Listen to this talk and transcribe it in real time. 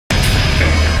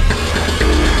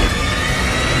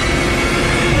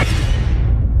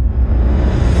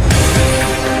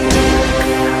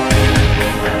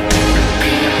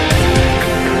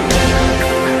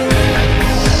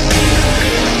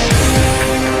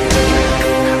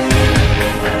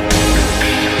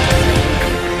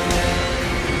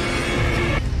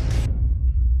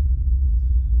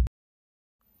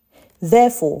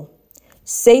Therefore,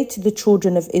 say to the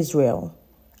children of Israel,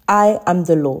 I am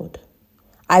the Lord.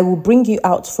 I will bring you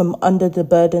out from under the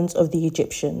burdens of the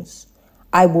Egyptians.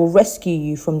 I will rescue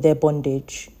you from their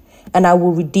bondage, and I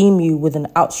will redeem you with an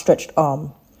outstretched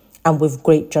arm and with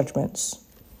great judgments.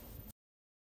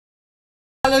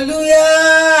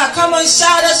 Hallelujah! Come on,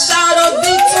 shout of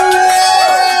victory!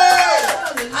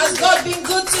 Has God been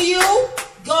good to you?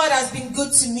 God has been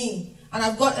good to me. And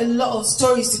I've got a lot of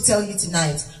stories to tell you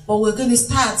tonight. But we're going to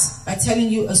start by telling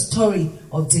you a story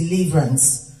of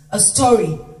deliverance, a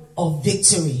story of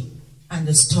victory, and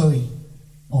a story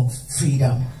of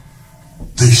freedom.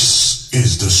 This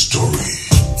is the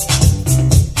story.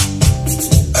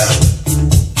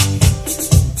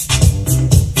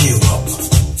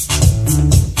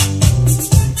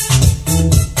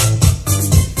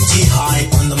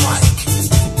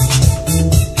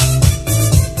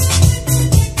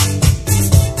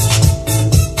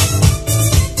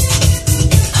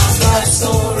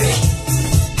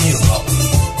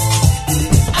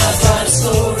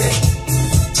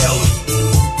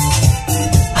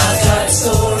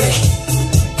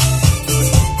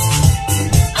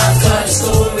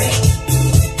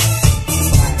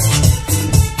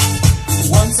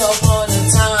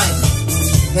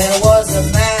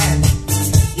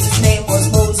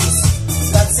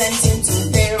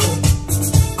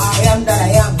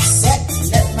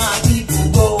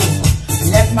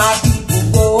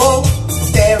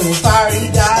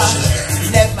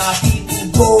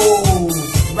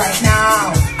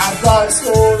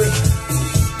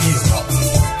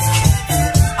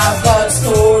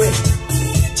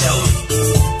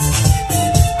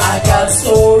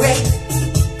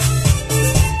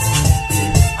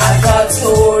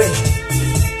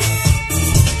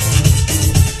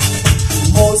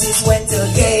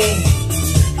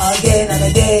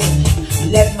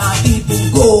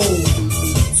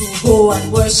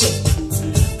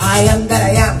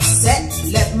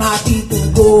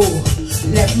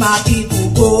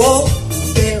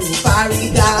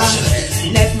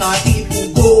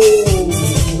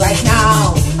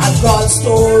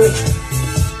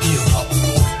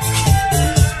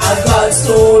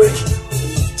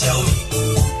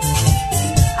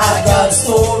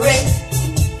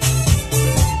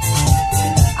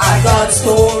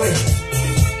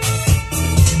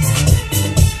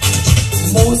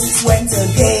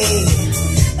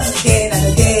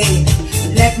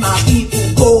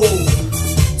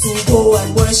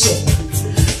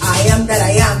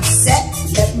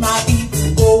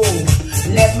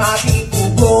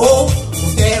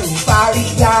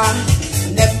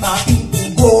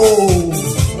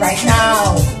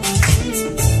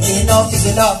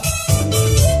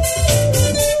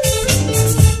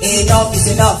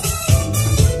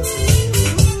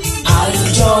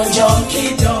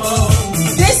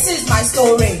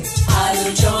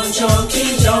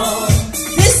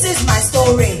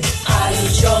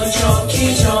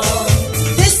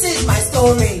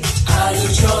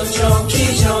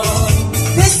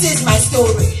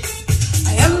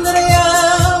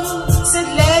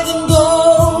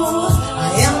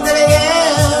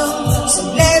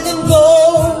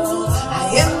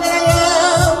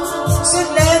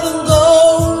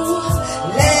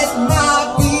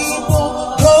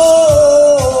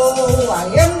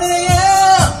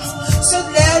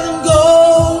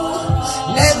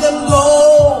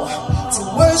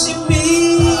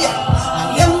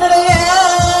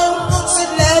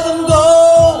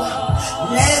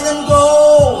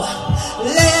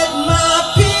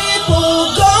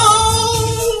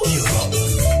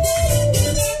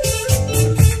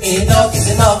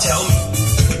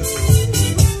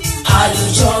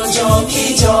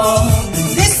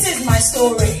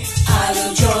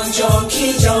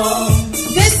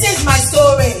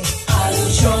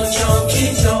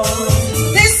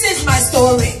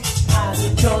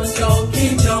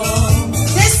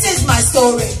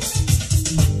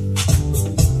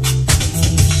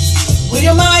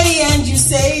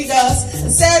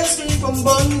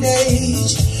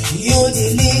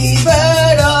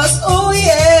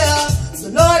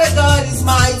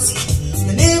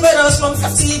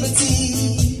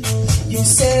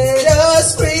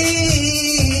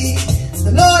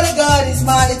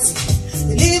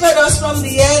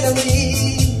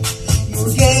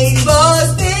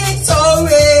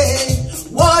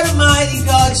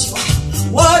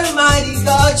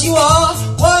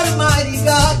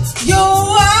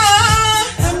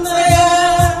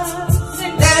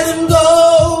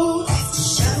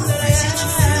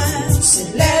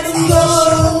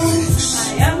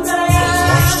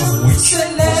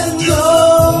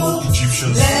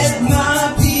 Let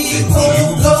my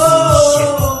people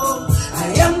go.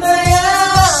 I am the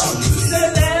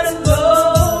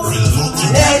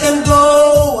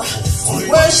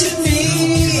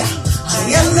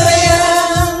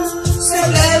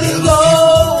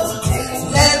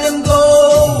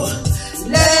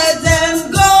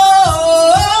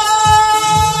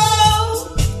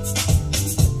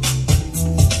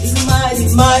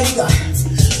mighty God.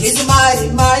 He's a mighty,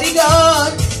 mighty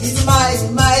God. He's a mighty,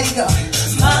 mighty God.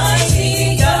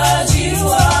 Mighty God, you He's a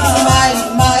are. mighty,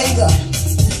 mighty God.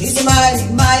 He's a mighty,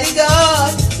 mighty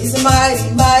God. He's a mighty,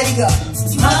 mighty God.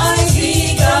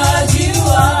 Mighty God, you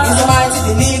He's a are. mighty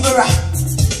deliverer.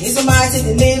 He's a mighty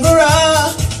deliverer.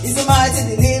 He's a mighty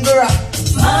deliverer.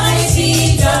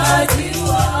 Mighty God, you He's a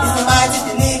are. mighty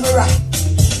deliverer.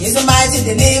 He's a mighty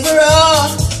deliverer.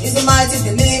 He's a mighty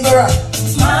deliverer.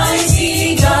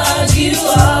 Mighty God, you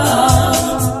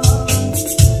are.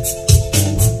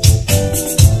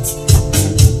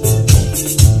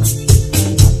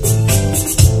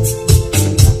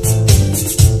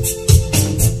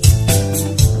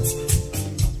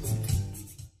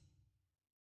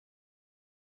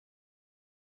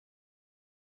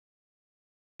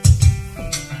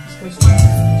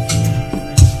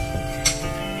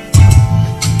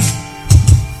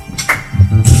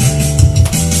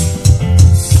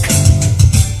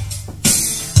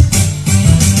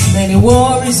 Many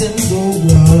worries in the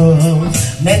world,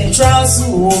 many trials to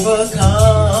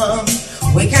overcome.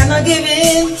 We cannot give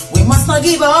in, we must not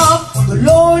give up. The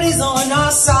Lord is on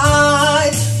our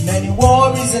side. Many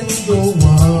worries in the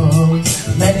world,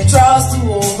 many trials to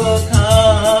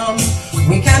overcome.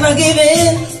 We cannot give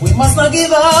in, we must not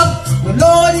give up. The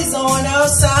Lord is on our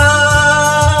side.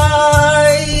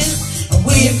 And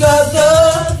we've got the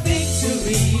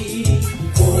victory.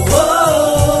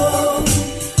 Oh,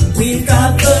 We've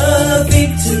got the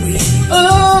victory.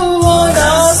 oh, on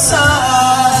our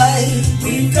side.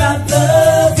 We've got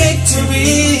the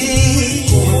Victory.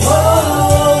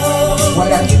 oh, What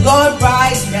have you got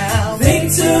right now?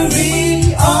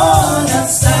 victory on our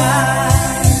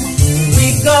side. We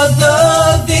got the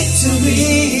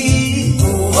victory.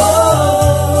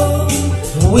 Oh,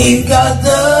 We've got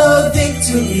the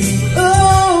victory.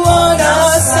 Oh, on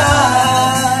our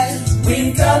side.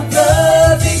 we've got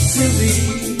the victory.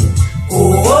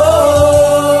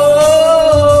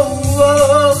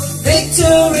 Oh,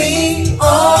 victory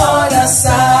on our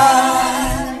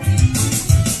side.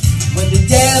 When the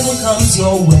devil comes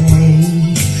your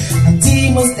way and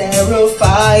demons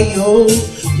terrify you,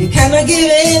 you cannot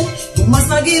give in, you must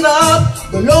not give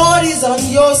up. The Lord is on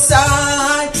your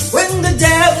side. When the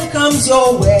devil comes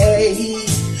your way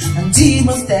and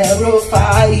demons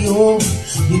terrify you,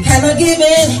 you cannot give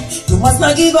in, you must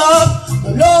not give up.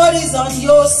 The Lord is on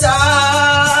your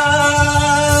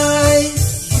side.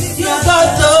 You got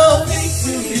the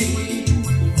victory.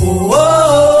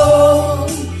 Oh,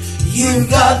 you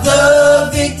got the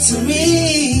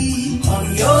victory On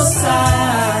your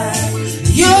side.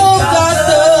 You got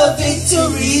the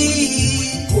victory.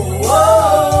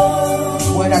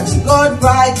 Oh, What have you got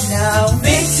right now?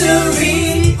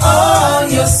 victory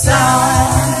on your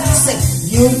side. Say,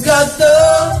 you got the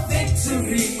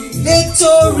Victory.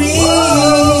 victory.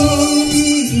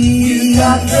 You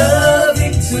got the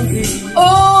victory.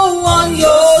 Oh, on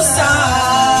your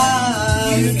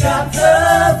side. You got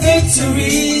the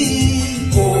victory.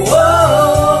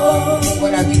 oh,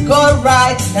 What have you got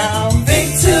right now?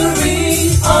 victory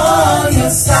on your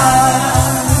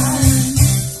side.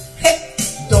 Hey,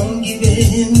 don't give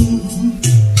in.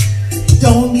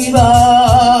 Don't give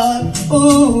up.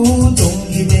 Ooh, don't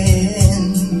give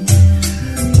in.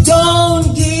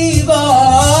 Don't give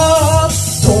up.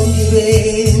 Don't give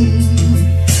in.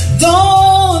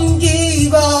 Don't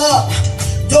give up.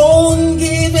 Don't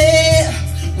give in.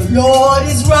 The Lord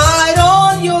is right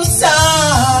on your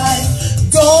side.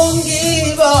 Don't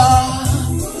give up.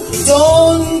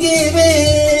 Don't give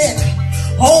in.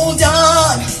 Hold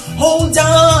on. Hold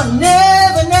on.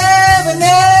 Never, never,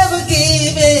 never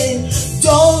give in.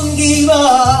 Don't give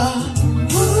up.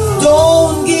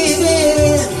 Don't give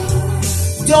in.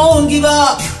 Don't give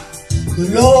up. The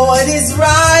Lord is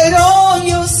right on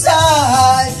your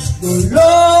side. The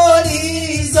Lord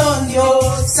is on your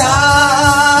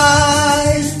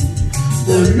side.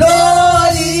 The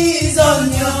Lord is on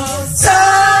your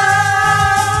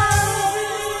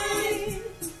side.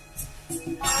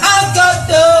 I've got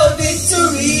the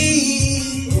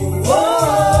victory.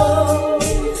 Oh,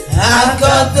 I've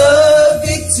got the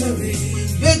victory.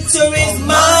 Victory is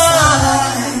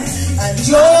mine and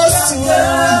yours to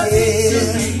win.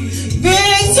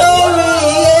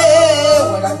 Victory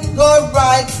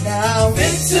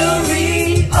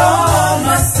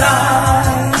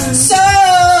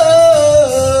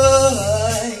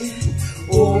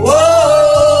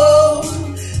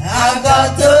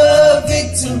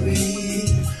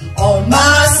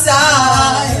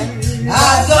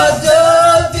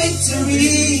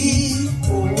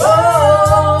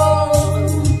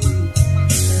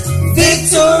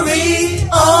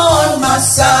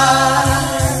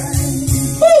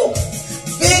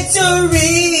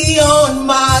Victory on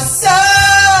my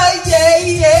side, yeah,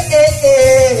 yeah,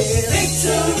 yeah.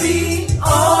 Victory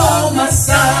on my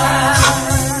side.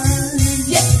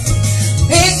 Yeah.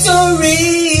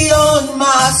 Victory on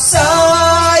my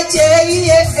side, yeah,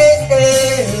 yeah,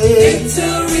 yeah.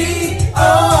 Victory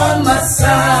on my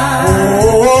side.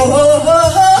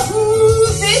 Oh,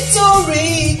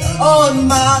 victory on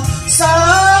my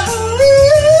side.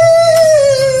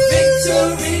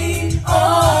 Victory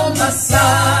on my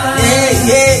side. Yeah,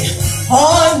 yeah,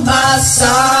 on my side.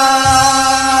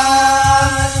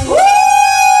 Woo!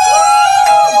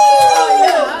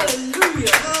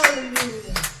 Hallelujah.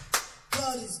 Hallelujah.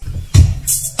 God is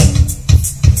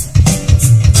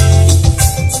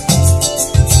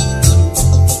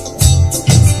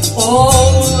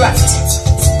all right.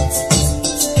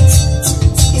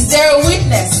 Is there a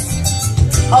witness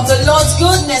of the Lord's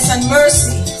goodness and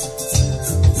mercy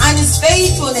and His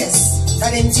faithfulness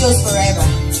that endures forever?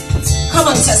 Come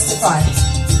on, testify.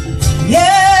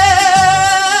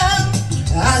 Yeah,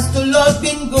 has the Lord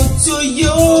been good to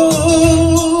you?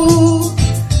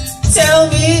 Tell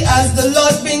me, has the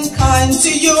Lord been kind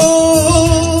to you?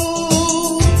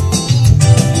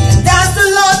 And has the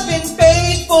Lord been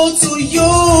faithful to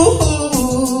you?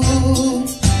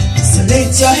 So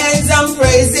lift your hands and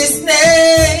praise His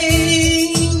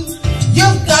name.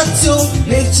 You've got to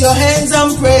lift your hands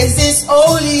and praise His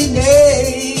holy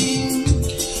name.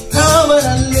 Come on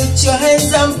and lift your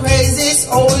hands and praise His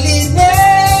holy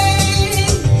name.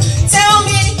 Tell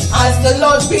me, has the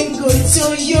Lord been good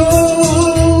to you?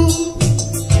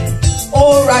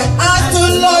 Alright, has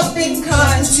the Lord been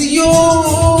kind to you?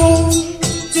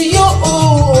 To you?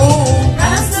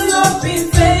 Has the Lord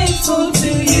been faithful to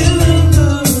you?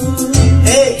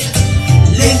 Hey,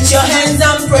 lift your hands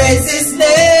and praise His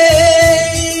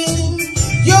name.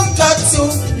 You've got to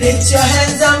lift your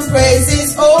hands and praise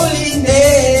His holy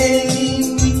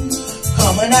name.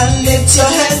 Come on and lift your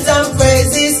hands and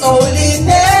praise His holy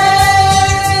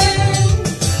name.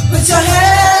 Put your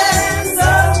hands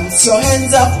up. Put your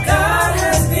hands up. God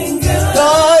has been good.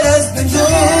 God has been good.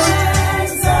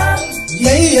 Hands up.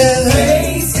 Yeah, yeah.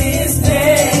 Praise His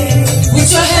name.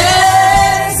 Put your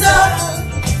hands up.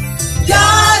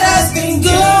 God has been good.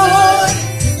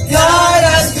 God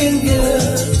has been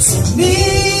good to me.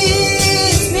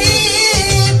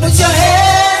 Put your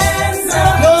hands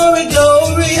up. Glory,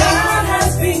 glory. God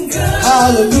has been good.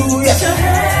 Hallelujah. Put your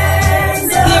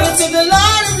hands up. Give it to the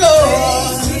Lord of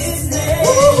Lords. His name.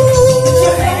 Woo-hoo. Put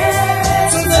your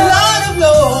hands To the Lord of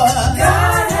Lords.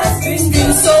 God has been Been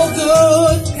good. so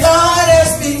good. God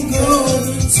has been good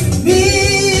to me.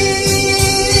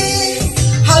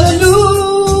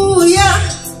 Hallelujah.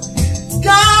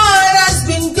 God has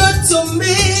been good to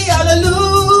me.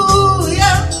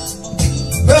 Hallelujah.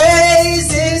 Praise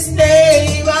His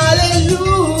name.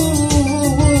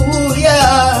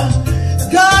 Hallelujah.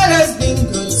 God has been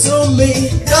good to me.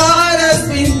 God has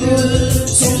been good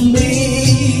to me.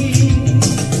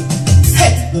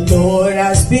 Hey, the Lord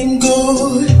has been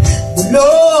good. The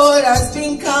Lord has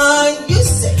been kind. You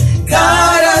say,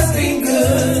 God has been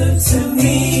good to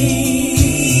me.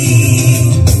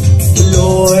 The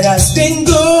Lord has been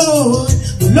good.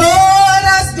 The Lord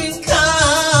has been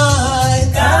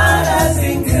kind. God has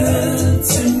been good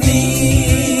to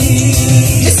me.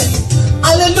 Listen,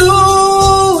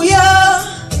 hallelujah.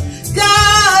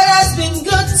 God has been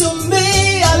good to me.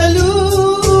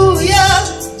 Hallelujah.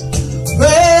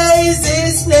 Praise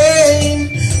His name.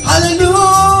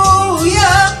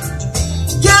 Hallelujah.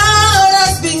 God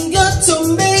has been good to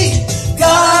me.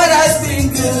 God has been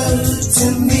good to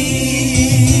me.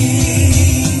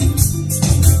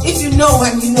 If you know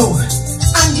and you know,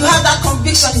 and you have that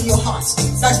conviction in your heart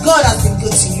that God has been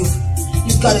good to you,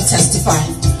 you've got to testify.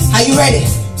 Are you ready?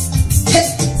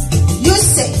 You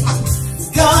say,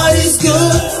 God is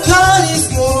good. God is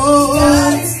good.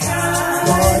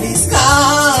 God is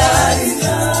kind.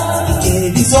 He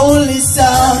gave His only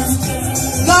Son.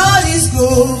 God is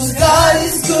good. God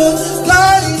is good.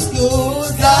 God is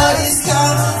good. God is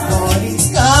kind. God is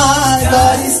kind.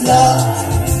 God is love.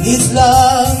 His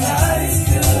love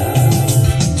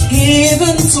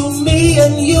given to me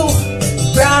and you.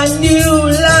 Brand new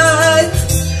life.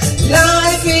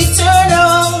 Life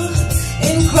eternal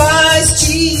in Christ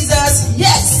Jesus.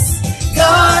 Yes,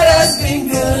 God has been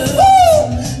good.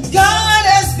 Woo! God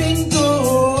has been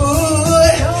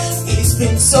good. He's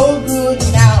been so good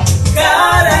now.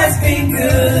 God has been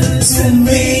good To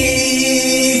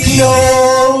me,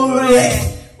 glory.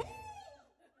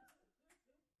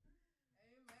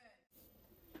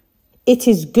 It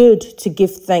is good to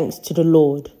give thanks to the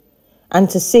Lord and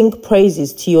to sing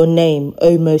praises to your name,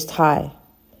 O Most High,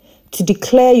 to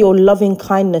declare your loving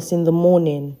kindness in the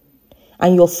morning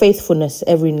and your faithfulness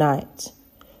every night.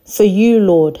 For you,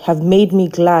 Lord, have made me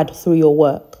glad through your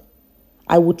work.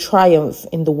 I will triumph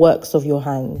in the works of your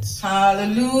hands.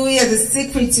 Hallelujah. The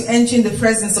secret to entering the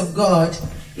presence of God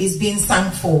is being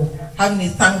thankful, having a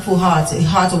thankful heart, a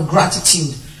heart of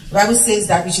gratitude. The Bible says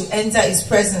that we should enter his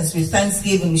presence with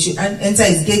thanksgiving. We should enter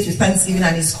his gates with thanksgiving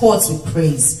and his courts with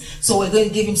praise. So we're going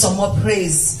to give him some more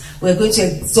praise. We're going to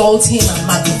exalt him and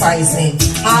magnify his name.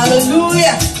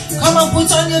 Hallelujah. Come on, put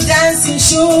on your dancing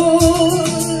shoes.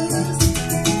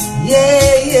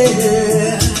 Yeah,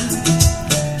 yeah.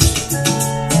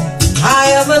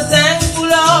 I am a thankful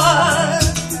Lord.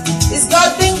 Is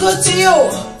God been good to you?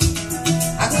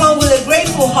 I come with a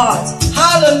grateful heart.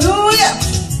 Hallelujah.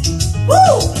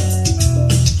 Woo!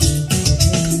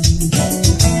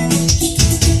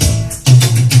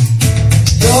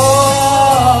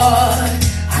 Lord,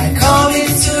 I come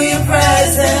into your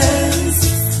presence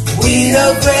with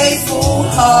a grateful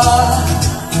heart.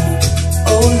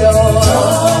 Oh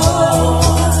Lord,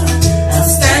 I'm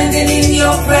standing in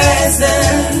your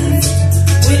presence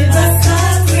with my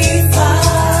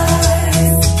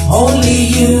sacrifice. Only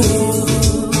you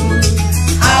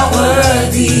are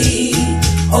worthy.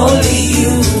 Only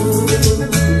you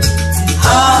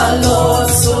are Lord.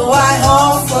 So I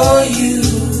offer you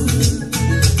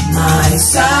my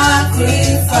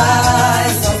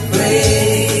sacrifice of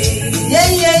praise. Yeah,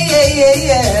 yeah, yeah, yeah,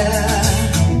 yeah.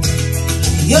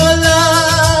 Your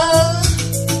love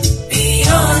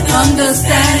beyond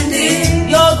understanding,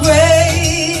 your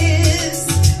grace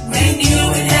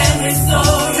renewing and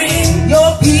restoring,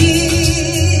 your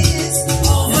peace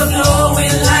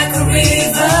overflowing like a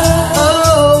river.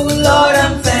 Oh Lord,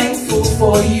 I'm thankful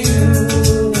for you.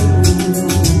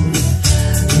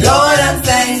 Lord, I'm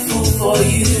thankful for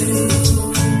you.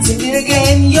 Sing it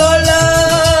again. Your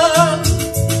love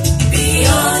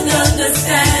beyond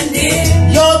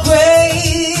understanding, your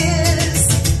grace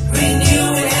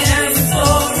renewing and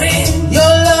restoring,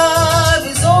 your love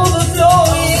is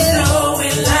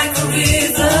overflowing like a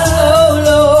river. Oh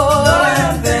Lord,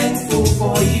 I'm thankful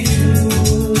for you.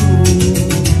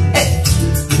 Hey.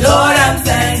 Lord, I'm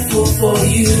thankful for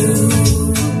you.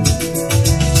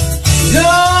 Lord,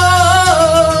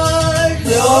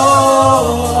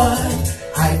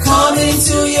 I come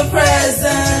into your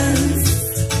presence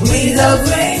with a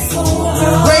grateful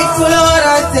heart. Grateful Lord, I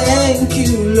thank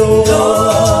you, Lord.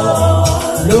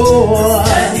 Lord,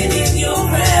 standing in your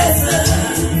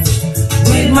presence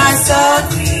with my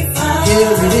sacrifice.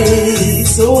 Here it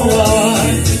is, oh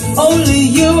Lord. Only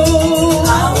you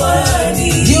are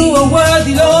worthy. You are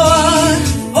worthy, Lord.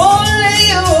 Only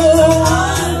you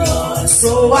are Lord.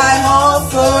 So I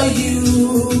offer you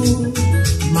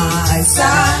my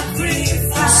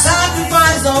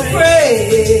sacrifice of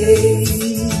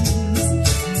praise.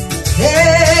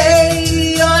 Hey,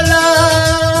 your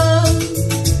love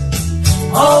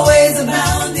always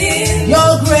abounding,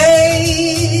 your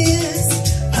grace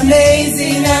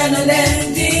amazing and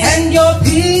unending, and your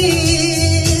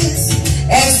peace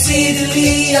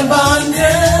exceedingly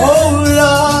abundant. Oh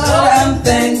Lord, I'm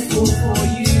thankful for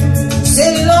you.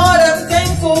 Say, Lord, I'm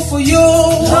thankful for you.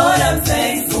 Lord, I'm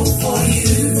thankful for you.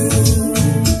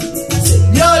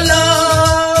 Your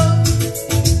love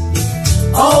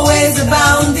always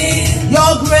abounding,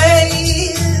 your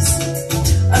grace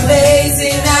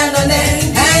amazing and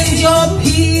unending, and your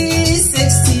peace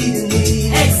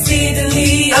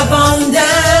exceedingly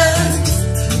abundant.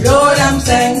 Lord, I'm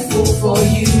thankful for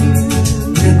you.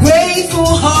 The grateful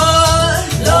heart,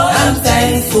 Lord, I'm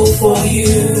thankful for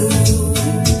you.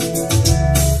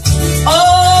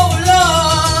 Oh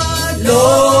Lord,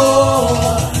 Lord,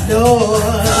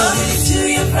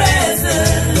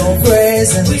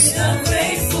 presence. With a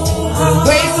grateful heart.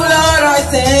 Grateful Lord, I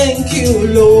thank you,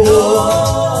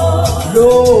 Lord.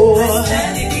 Lord,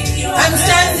 I'm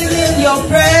standing in your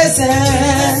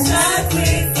presence.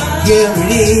 Here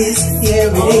it is,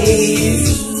 here it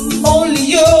is. Only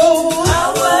you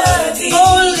are worthy.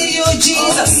 Only you,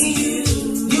 Jesus.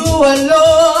 You are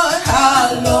Lord,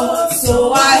 our Lord.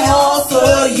 So I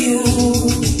offer you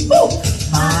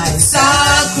my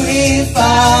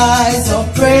sacrifice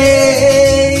of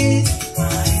praise.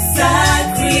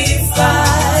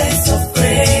 Sacrifice of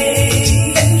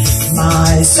praise.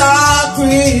 My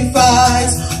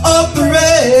sacrifice of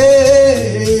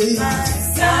praise. My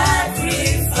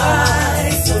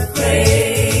sacrifice of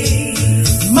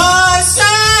praise. My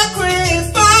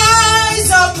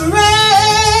sacrifice of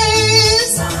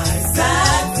praise. My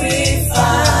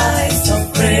sacrifice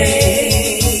of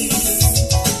praise.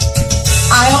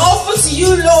 I offer to you,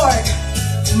 Lord,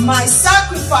 my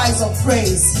sacrifice of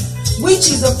praise, which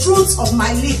is the fruit of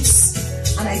my lips.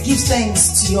 give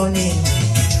thanks to your name.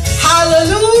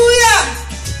 Hallelujah.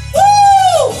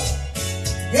 Woo!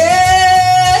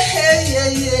 Yeah, yeah,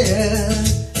 yeah.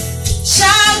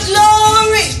 Shout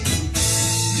glory.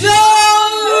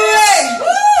 Glory.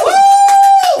 Woo!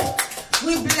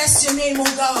 We bless your name,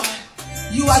 oh God.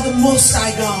 You are the Most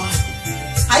High God.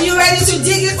 Are you ready to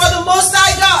dig it for the Most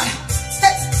High God?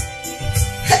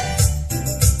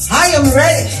 I am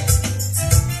ready.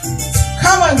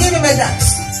 Come on, give him a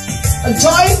dance. A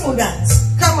joyful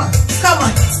dance. Come on, come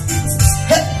on.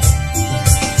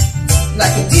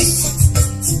 Like this,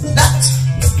 that,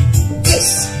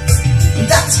 this,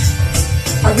 that.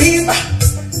 Arriba,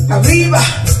 arriba,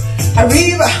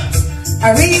 arriba,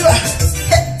 arriba.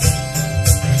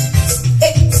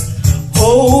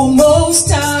 Oh,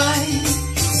 Most High,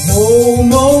 oh,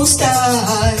 Most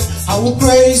High, I will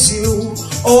praise you,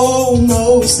 oh,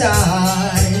 Most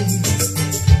High.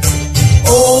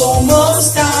 Oh,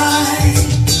 Most High,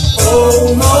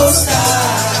 oh, Most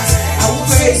High, I will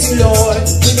praise you, Lord,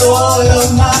 with all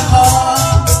of my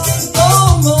heart.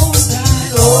 Oh, Most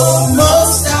High, oh,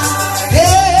 Most High,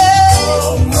 hey,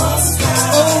 oh, Most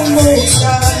High,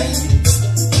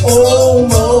 oh,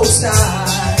 Most High,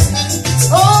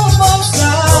 oh, Most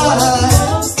High, oh, Most High,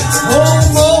 oh,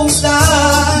 Most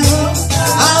High,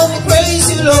 I will praise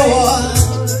you, Lord,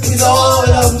 with all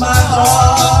of my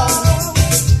heart.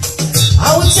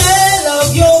 I will tell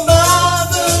of your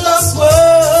marvelous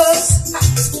works.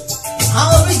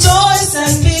 I'll rejoice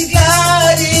and be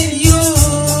glad in you.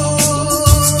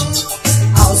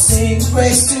 I'll sing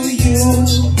praise to you.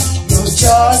 You're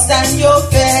just and you're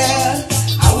fair.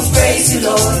 I will praise you,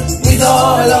 Lord, with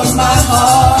all of my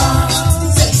heart.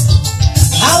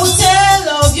 I will tell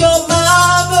of your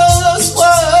marvelous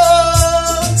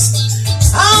works.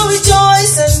 I'll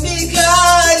rejoice and be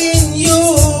glad in you.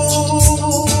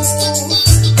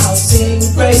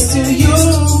 Praise to you,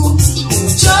 you're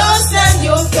just and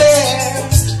you're fair.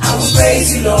 I will praise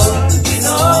you, Lord, with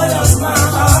all of my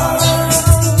heart.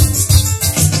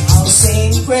 I'll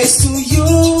sing praise to you,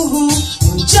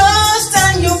 you're just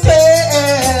and you're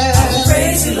fair. I will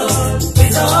praise you, Lord,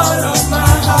 with all of my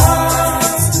heart.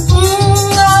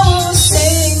 I will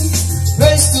sing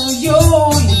praise to you,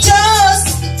 you're just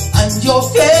and you're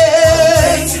fair. I will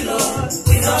praise you, Lord,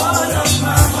 with all of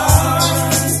my heart.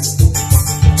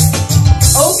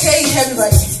 Okay,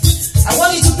 everybody, I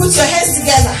want you to put your hands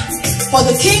together for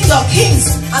the King of Kings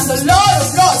and the Lord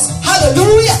of Lords.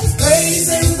 Hallelujah.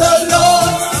 Praising the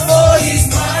Lord for his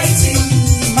mighty,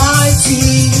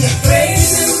 mighty.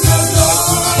 Praising the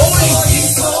Lord for his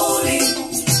holy,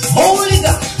 holy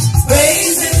God.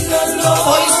 Praising the Lord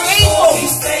for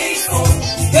his faithful,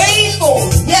 faithful,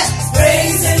 yeah.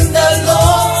 Praising the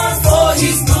Lord for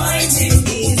his mighty,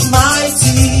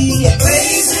 mighty.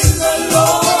 Praising the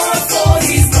Lord.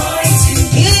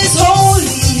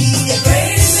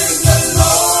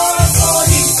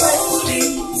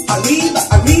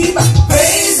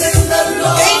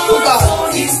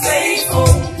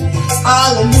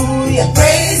 Hallelujah.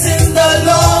 Praising the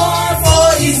Lord for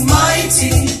his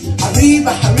mighty.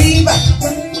 Arriba, arriba.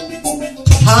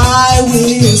 I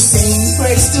will sing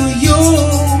praise to you.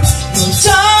 You're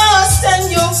just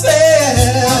and you're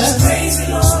fair. I will praise you,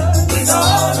 Lord, with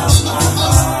all of my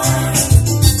heart.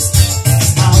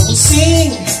 I will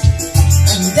sing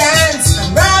and dance and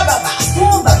rababa,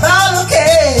 boom, babalola.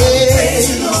 Praise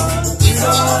you, Lord, with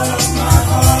all of my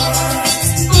heart.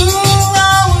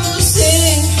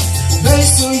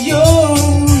 To you,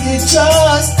 you're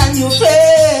just and you're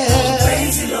fair. I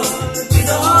praise you, Lord, with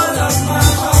all of my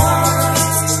heart.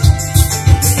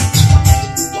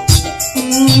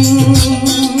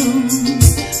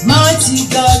 Mighty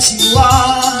God you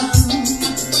are.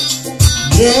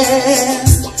 Yeah,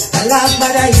 I love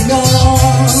what I know.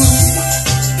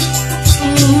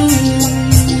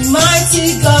 Mighty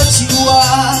God you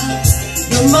are.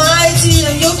 You're mighty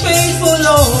and you're faithful,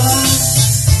 Lord.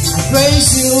 I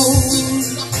praise you.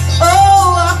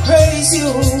 Oh, I praise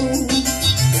you,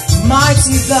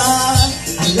 mighty God.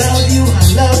 I love you, I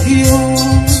love you.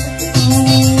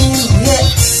 Yeah.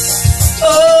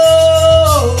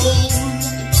 Oh,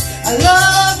 I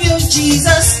love you,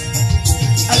 Jesus.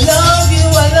 I love you,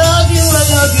 I love you, I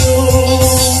love you.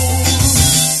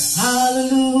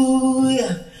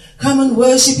 Hallelujah. Come and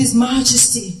worship his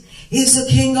majesty. He's the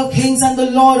King of Kings and the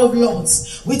Lord of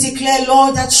Lords. We declare,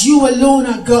 Lord, that you alone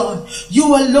are God.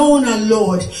 You alone are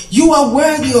Lord. You are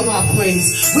worthy of our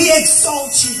praise. We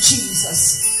exalt you,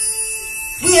 Jesus.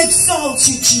 We exalt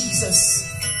you, Jesus.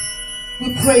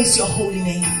 We praise your holy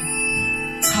name.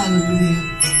 Hallelujah.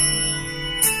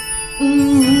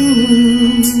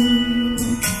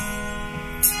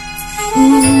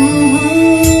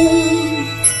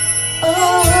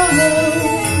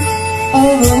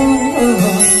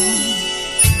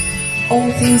 All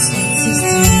things consist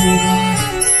in you, God.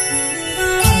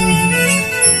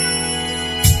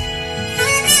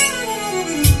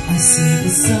 I see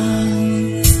the sun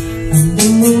and the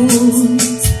moon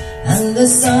and the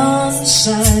sun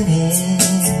shining.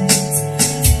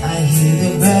 I hear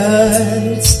the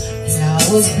birds,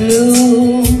 flowers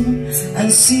bloom, and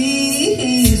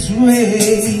seas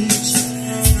rage.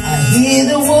 I hear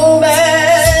the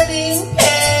woman in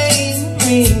pain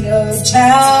bring her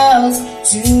child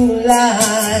to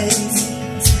life,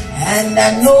 and I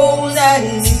know that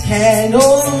it can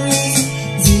only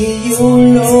be you,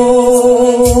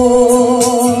 Lord.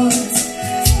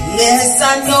 Yes, I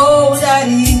know that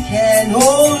it can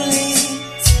only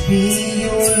be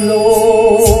you,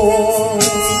 Lord.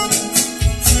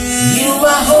 You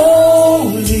are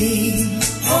holy,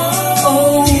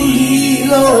 holy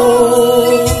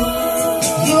Lord.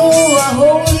 You are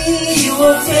holy, you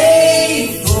are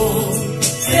faithful,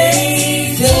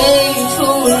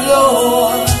 faithful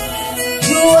Lord.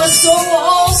 You are so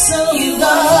awesome,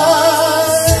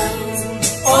 God.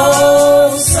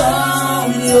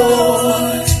 Awesome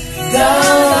Lord,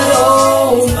 God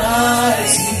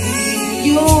Almighty.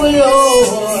 You,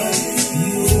 Lord,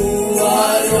 you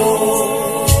are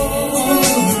Lord.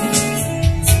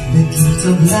 The gift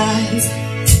of life,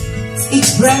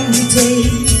 each brand new day,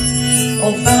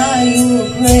 oh by your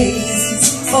grace.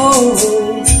 Oh,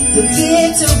 the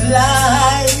gift of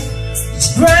life, each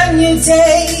brand new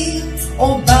day,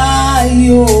 oh by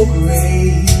your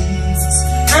grace.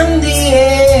 And the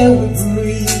air we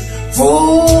breathe,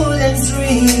 food and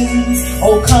drink,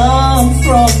 oh come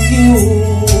from you.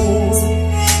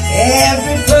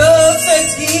 Every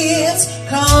perfect gift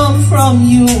come from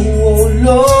you, oh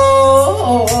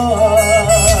Lord.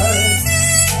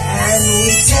 And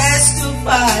we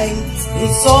testify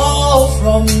it's all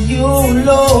from you,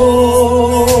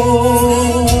 Lord.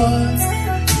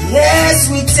 Yes,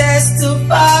 we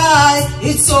testify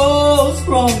it's all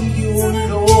from you,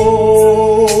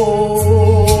 Lord.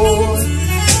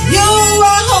 You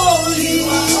are holy,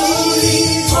 holy,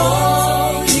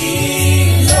 holy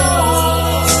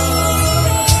Lord.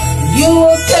 You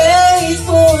are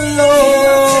faithful,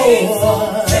 Lord.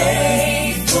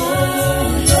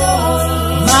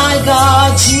 My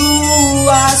God, you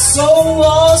are so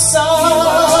awesome.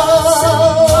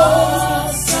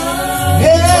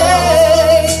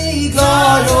 Hey,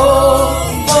 God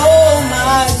Almighty,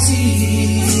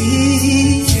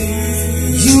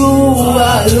 you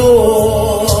are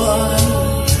Lord.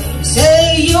 Say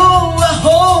you are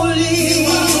holy,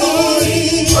 holy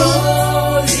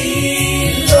Lord.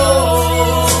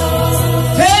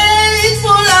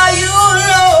 Faithful are you,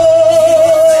 Lord.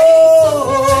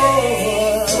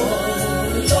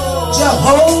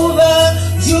 Jehovah,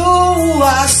 you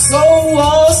are so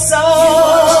awesome.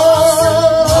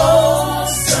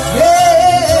 Yeah.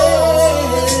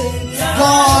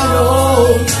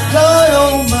 God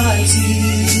Almighty,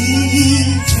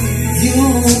 you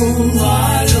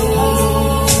are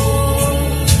Lord.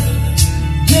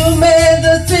 You made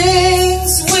the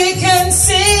things we can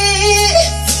see.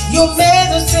 You made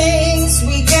the things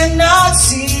we cannot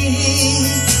see.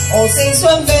 All things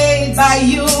were made by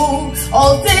you.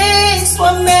 All things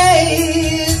were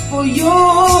made for you.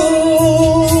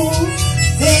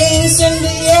 Things in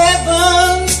the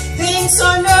heavens, things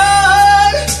on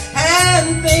earth,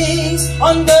 and things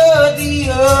under the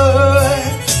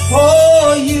earth.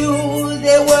 For you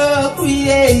they were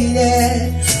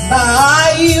created.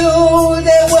 By you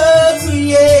they were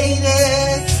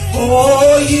created.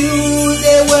 For you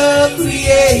they were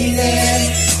created.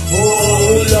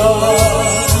 Oh Lord.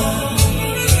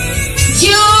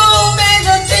 You made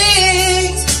the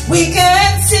things we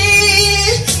can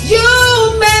see. You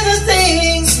made the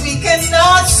things we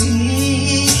cannot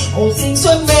see. All things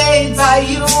were made by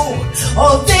you.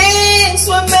 All things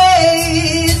were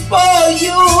made for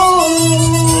you.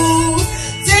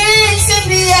 Things in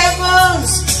the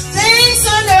heavens, things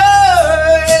on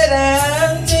earth,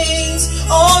 and things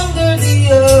under the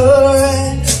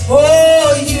earth.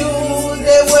 For you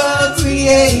they were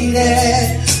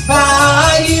created.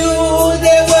 By you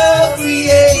they were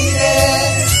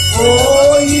created.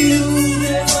 For you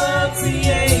they were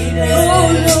created. Oh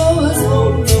Lord, oh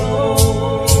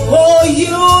Lord. For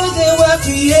you they were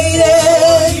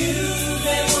created.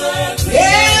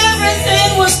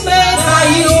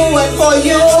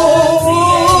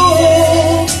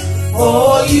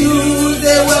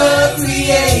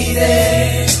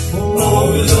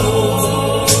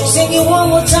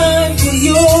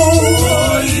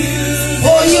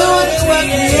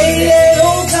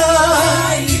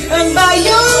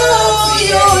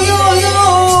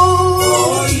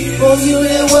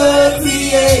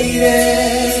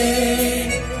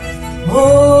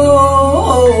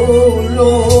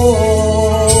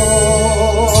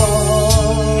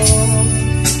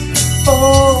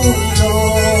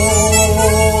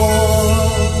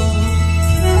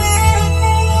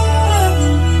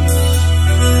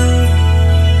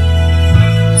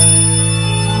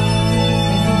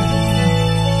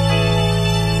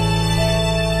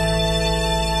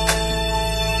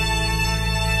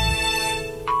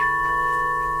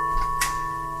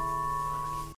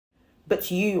 But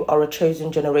you are a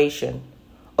chosen generation,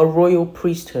 a royal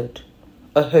priesthood,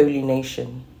 a holy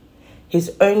nation,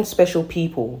 his own special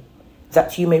people,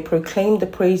 that you may proclaim the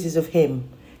praises of him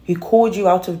who called you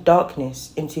out of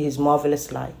darkness into his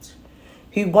marvelous light,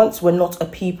 who once were not a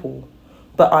people,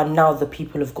 but are now the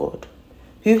people of God,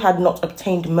 who had not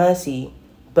obtained mercy,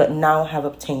 but now have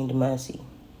obtained mercy.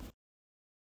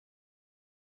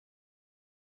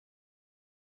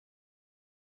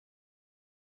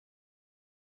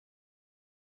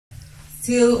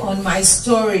 Still on my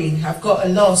story, I've got a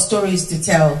lot of stories to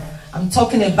tell. I'm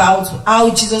talking about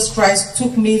how Jesus Christ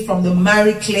took me from the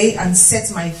miry clay and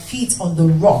set my feet on the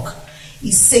rock.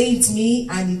 He saved me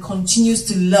and he continues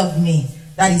to love me.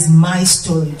 That is my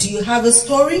story. Do you have a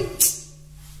story?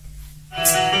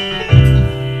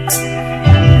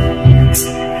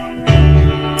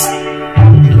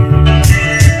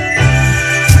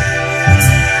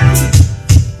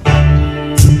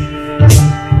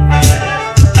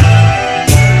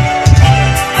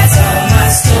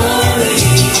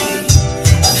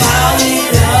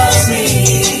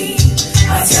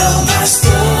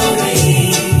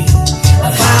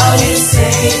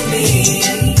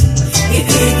 He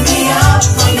picked me up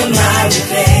from the miry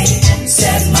clay.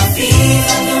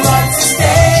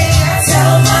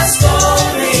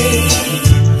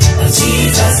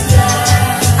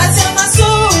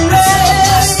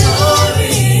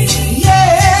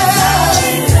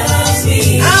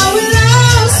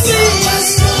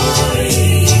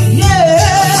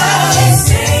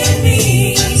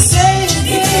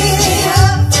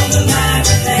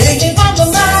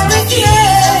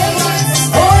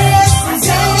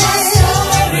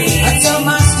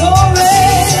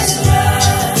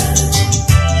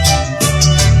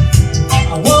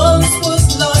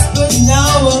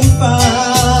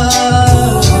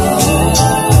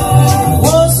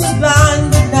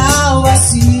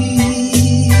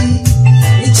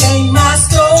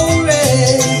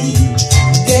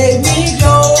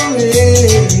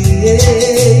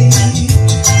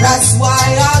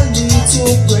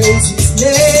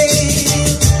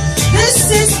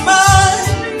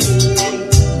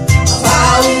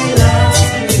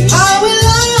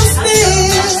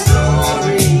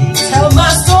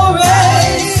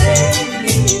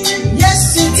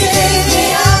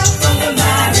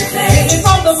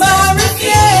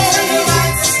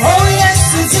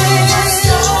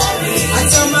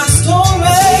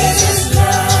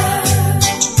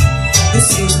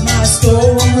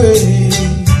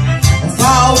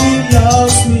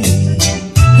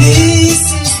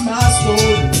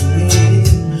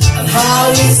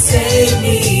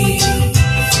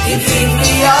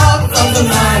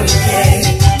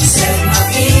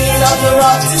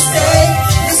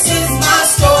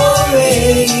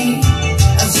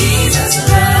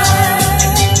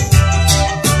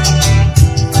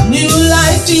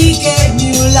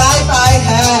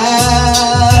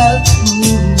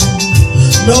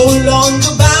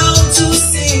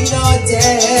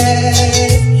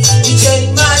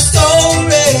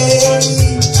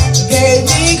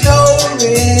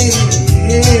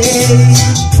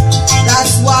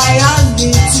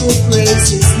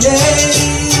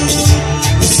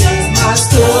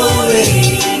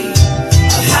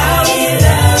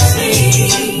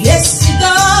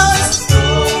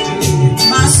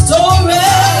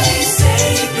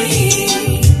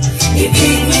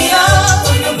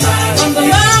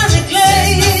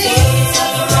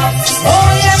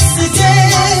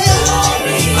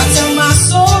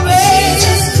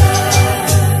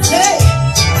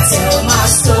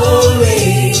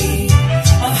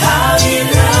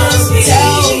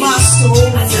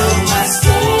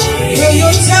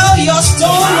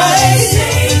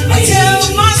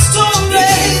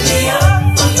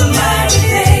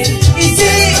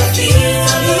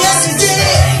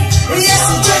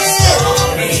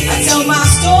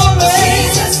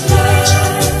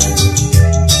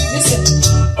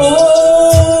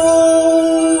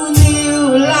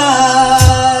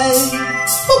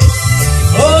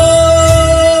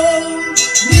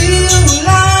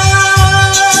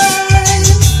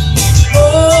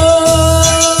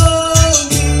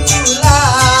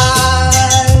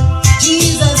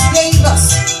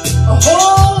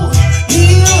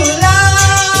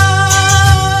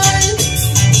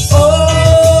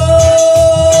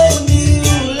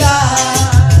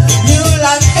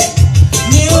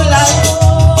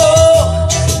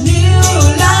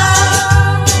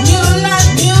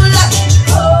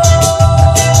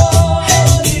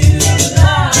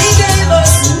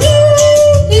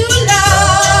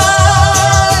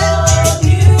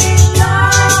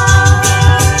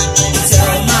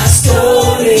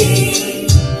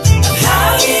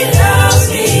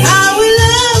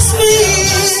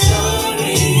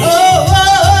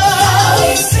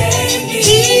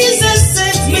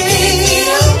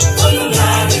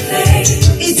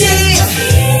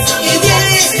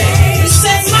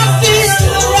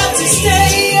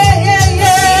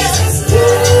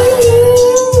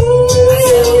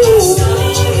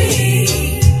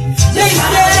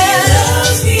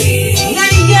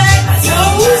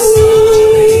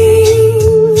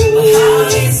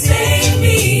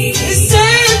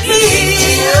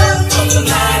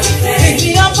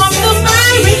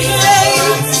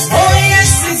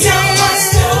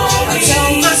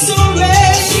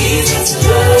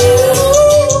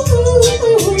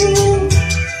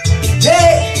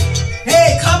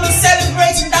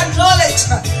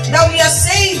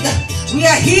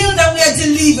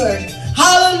 delivered.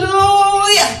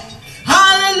 Hallelujah.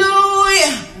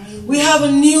 Hallelujah. We have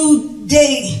a new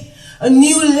day, a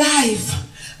new life,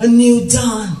 a new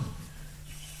dawn.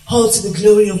 All to the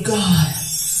glory of God.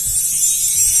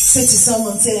 Say to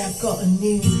someone, say, I've got a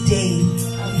new day.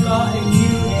 I've got a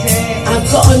new day.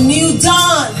 I've got a new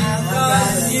dawn. I've got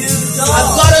a new dawn.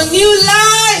 I've got a new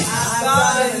life. I've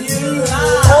got a new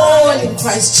life. All in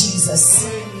Christ Jesus.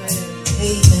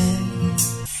 Amen.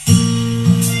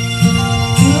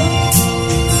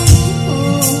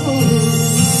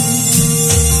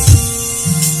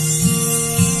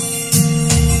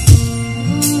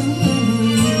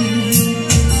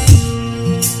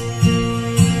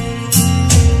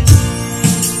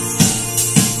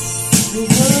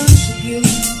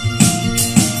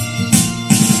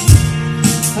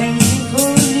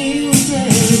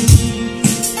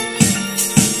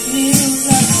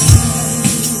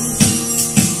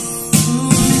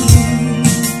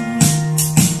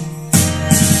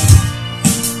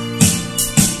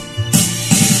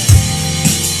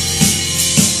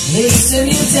 It's a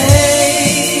new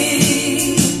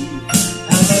day.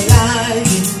 I'm alive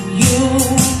in you.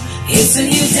 It's a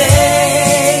new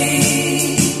day.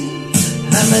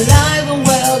 I'm alive and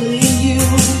well in you.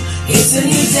 It's a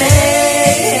new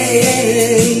day.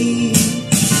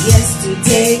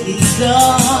 Yesterday is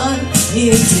gone.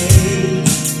 New day.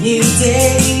 New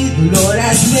day. The Lord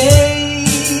has made.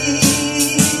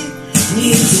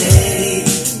 New day.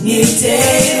 New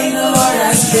day. The Lord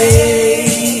has made.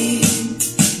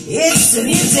 It's a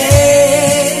new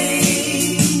day.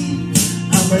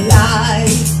 I'm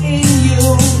alive in you.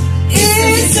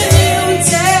 It's a new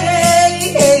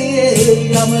day.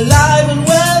 I'm alive and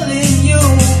well in you.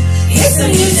 It's a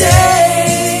new day.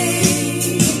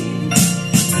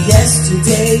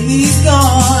 Yesterday is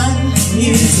gone.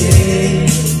 New day.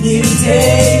 New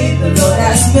day. The Lord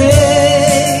has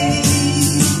made.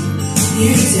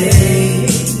 New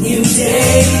day. New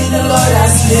day. The Lord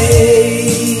has made.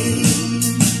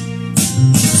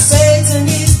 Satan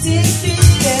is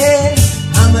defeated.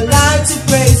 I'm alive to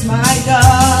praise my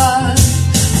God.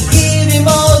 I give him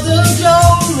all the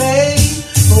glory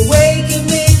for waking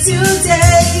me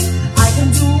today. I can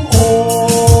do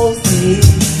all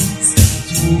things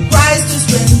through Christ who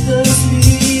strengthens me.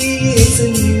 It's a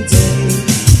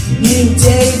new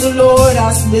day the Lord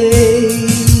has made.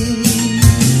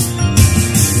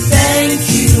 Thank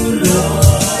you,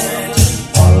 Lord,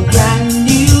 for a brand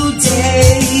new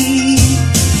day.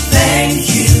 Thank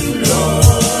you,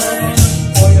 Lord,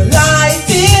 for your life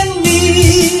in me.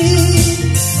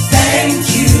 Thank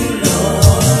you,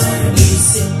 Lord.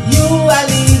 It's in you I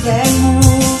live and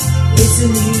move. It's a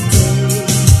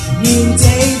new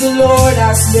day the Lord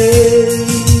has made.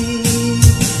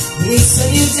 It's a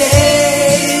new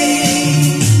day.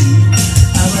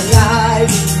 I'm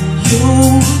alive in you.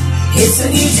 It's a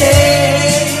new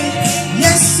day.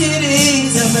 Yes, it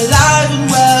is. I'm alive and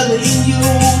well in you.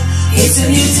 It's a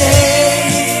new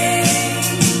day.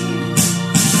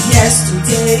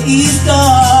 Yesterday is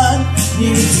gone.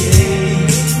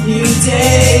 New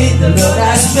day, the Lord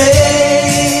has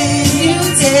made.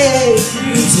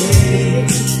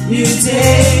 New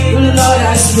day, the Lord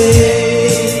has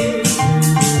made.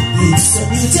 It's a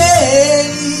new day.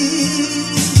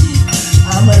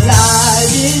 I'm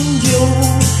alive in you.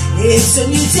 It's a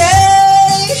new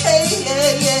day.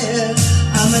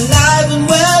 I'm alive and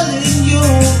well in you.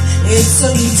 It's a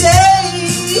new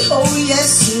day. Oh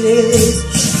yes it is.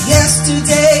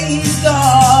 Yesterday is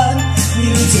gone.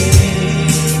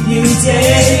 New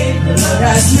day, the Lord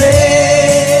has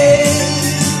made.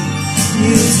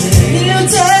 New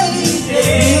day,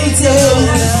 the Lord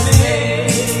has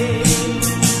made.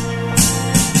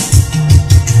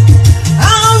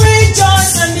 I'll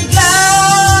rejoice and be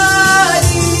glad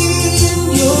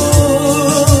in you,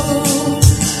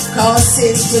 'cause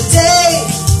it's the day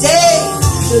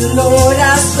the Lord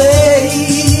has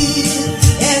made,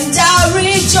 and I'll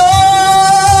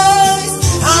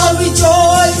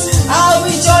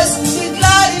rejoice and be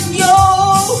glad in you.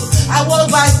 I walk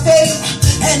by faith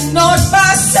and not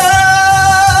by sight.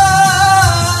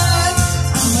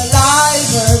 I'm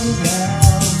alive and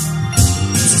well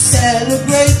to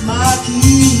celebrate my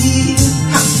King.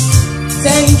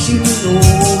 Thank you,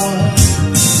 Lord.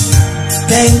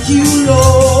 Thank you,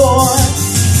 Lord.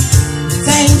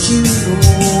 Thank you,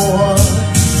 Lord.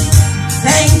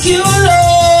 Thank you,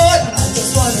 Lord. I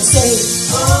just want to say,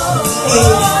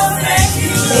 Thank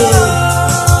you, Lord.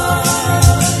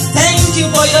 Thank you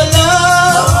for your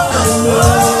love. I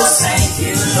know. Thank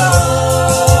you,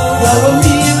 Lord. You're a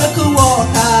miracle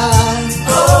worker.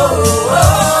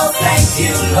 Thank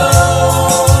you,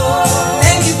 Lord.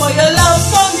 Thank you for your love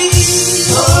for me.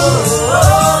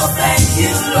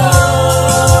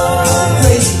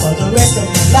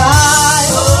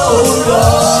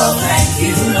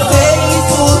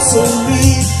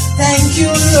 victory. Thank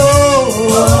you,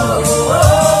 Lord.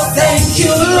 Thank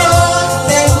you,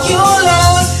 Lord. Thank you,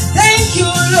 Lord. Thank you,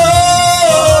 Lord.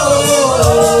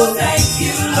 Thank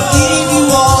you, I give you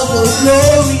all the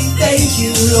glory. Thank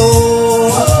you,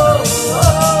 Lord.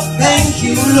 Thank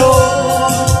you,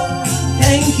 Lord.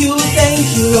 Thank you,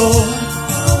 Lord.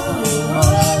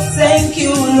 Thank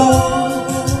you, Lord. Thank you, Lord.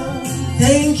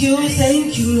 Thank you, Lord.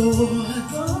 Thank you, Lord.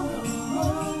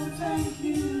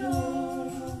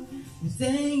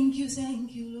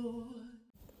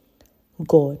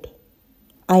 God,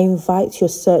 I invite your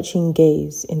searching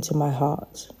gaze into my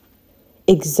heart.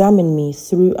 Examine me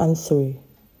through and through.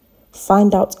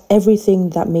 Find out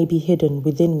everything that may be hidden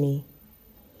within me.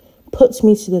 Put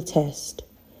me to the test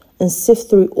and sift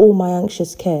through all my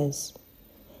anxious cares.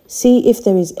 See if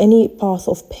there is any path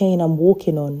of pain I'm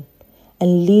walking on,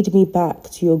 and lead me back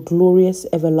to your glorious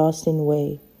everlasting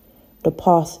way, the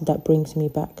path that brings me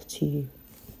back to you.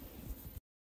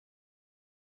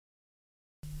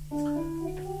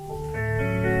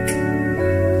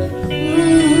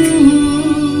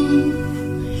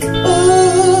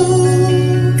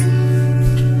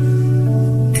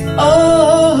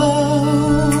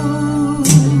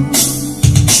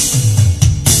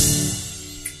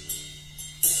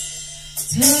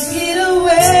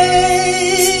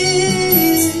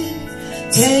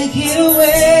 Take it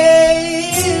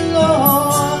away,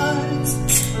 Lord.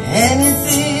 And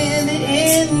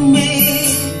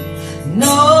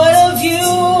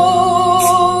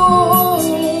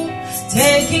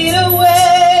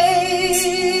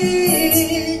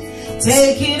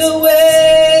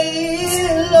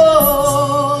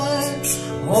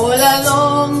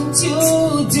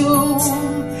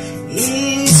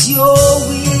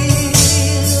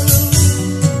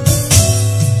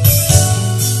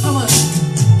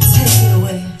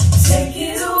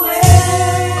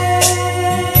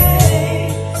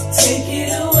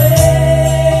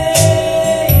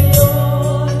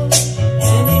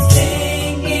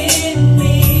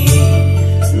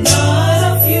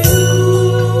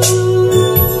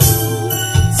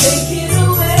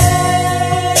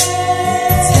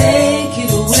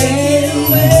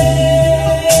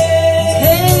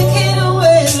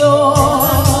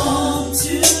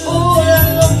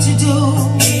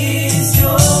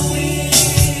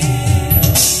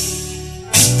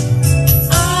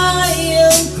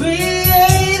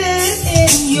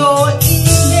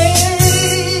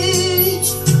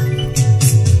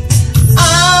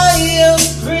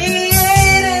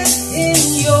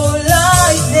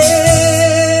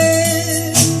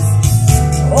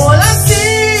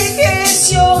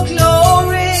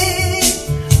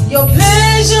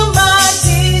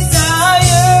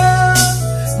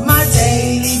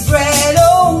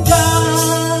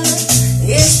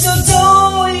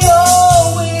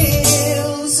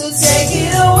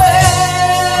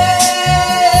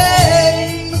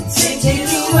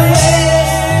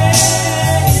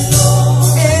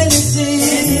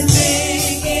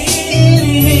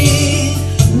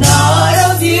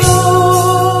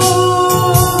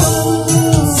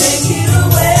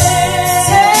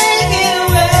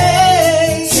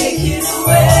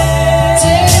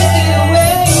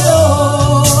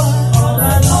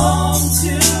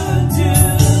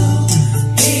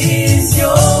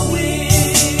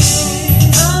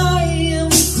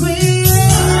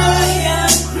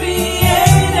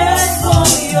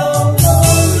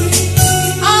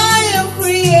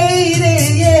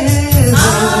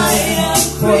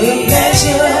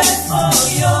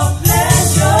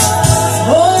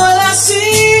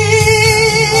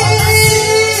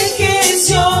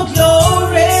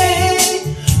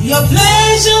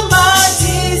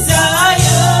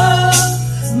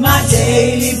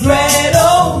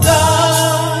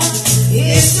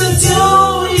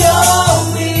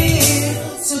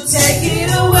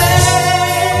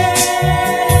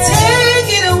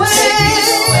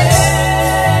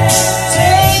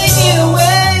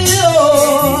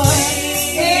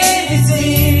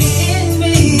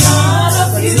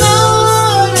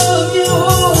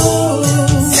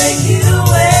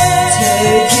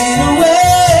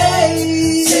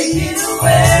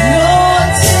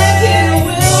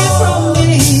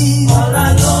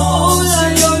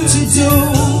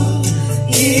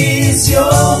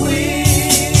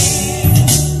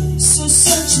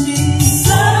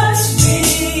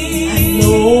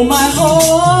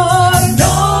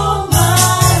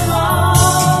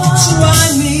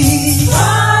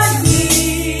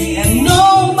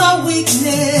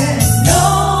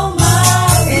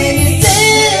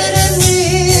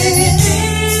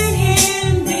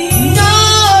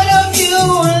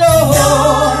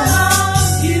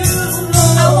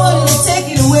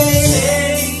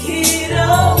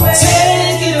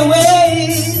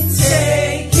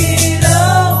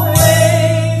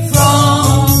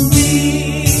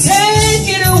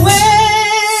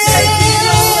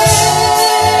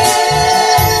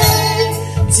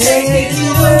take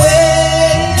it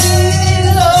away,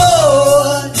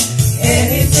 Lord.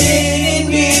 Anything in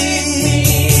me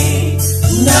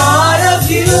not of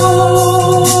you,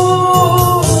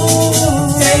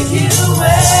 Take it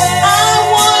away. I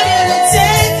want you to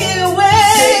take it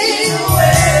away.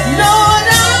 Lord,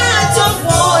 I don't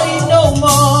want it no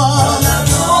more.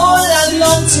 All I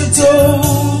long to do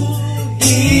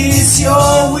is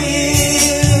your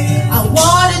will. I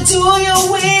want to do your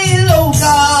will, oh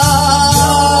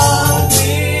God.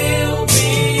 Will be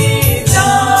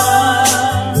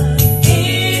done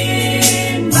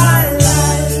in my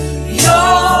life.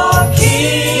 Your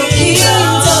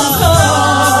kingdom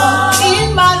come in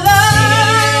my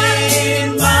life. in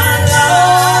my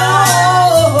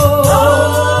life. Oh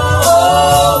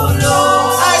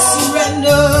Lord, I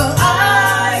surrender. I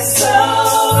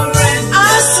surrender. I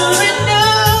surrender.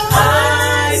 I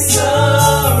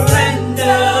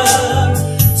surrender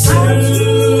to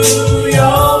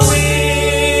your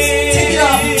will. Take it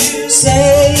up.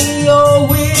 Say your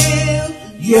will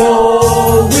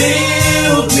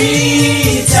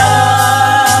be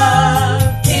done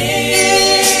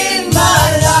in my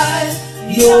life.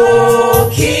 your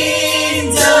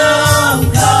kingdom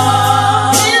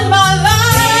come In my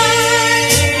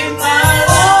life. in my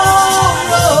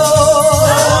Oh,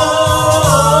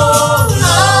 life. I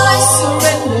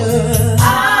surrender.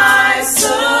 I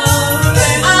surrender.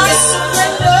 I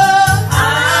surrender.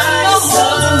 I'm not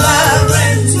holding back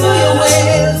to your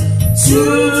will. To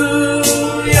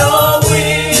your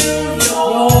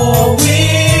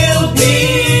will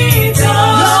be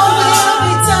done. Your will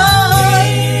be done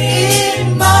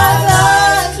in my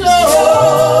life, Lord.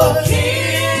 Your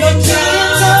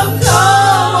kingdom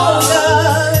come, oh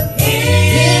God,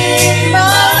 in my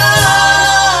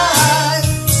life.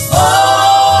 Oh,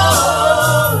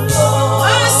 Lord, I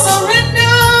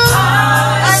surrender.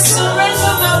 I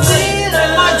surrender my will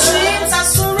and my dreams. I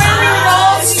surrender it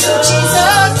all to you,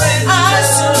 Jesus. I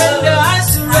surrender. I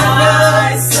surrender. I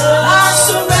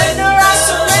surrender. I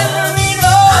surrender it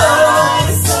all.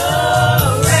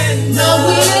 My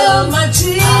will, my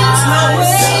dreams, my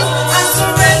ways. I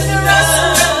surrender.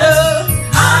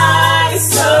 I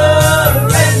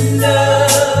surrender.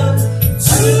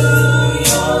 To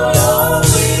your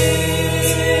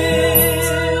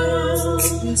will.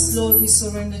 Yes, Lord, we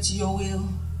surrender to your will.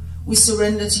 We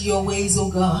surrender to your ways, oh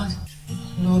God.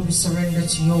 Lord, we surrender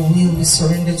to your will. We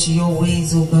surrender to your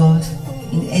ways, oh God.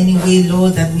 In any way,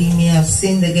 Lord, that we may have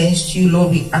sinned against you,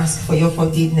 Lord, we ask for your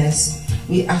forgiveness.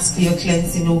 We ask for your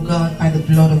cleansing, oh God, by the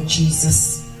blood of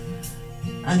Jesus.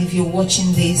 And if you're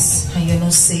watching this and you're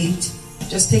not saved,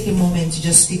 just take a moment to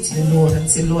just speak to the Lord and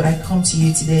say, Lord, I come to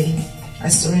you today. I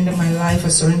surrender my life. I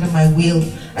surrender my will.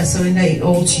 I surrender it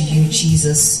all to you,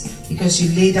 Jesus, because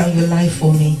you laid down your life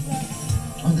for me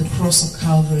on the cross of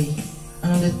Calvary.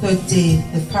 And on the third day,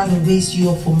 the Father raised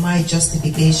you up for my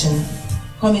justification.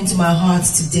 Come into my heart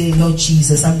today, Lord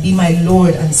Jesus, and be my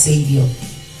Lord and Savior.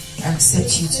 I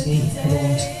accept you today,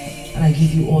 Lord, and I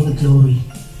give you all the glory.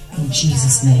 In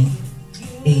Jesus' name,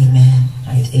 amen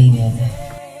and amen.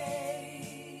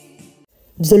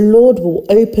 The Lord will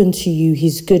open to you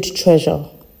his good treasure,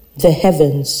 the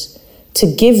heavens,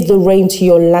 to give the rain to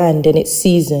your land in its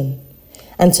season,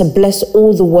 and to bless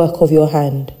all the work of your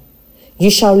hand. You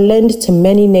shall lend to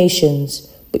many nations,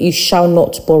 but you shall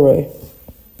not borrow.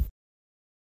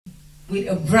 With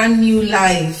a brand new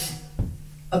life,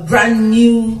 a brand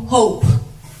new hope,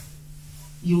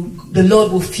 the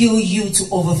Lord will fill you to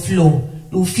overflow.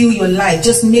 He will fill your life.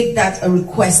 Just make that a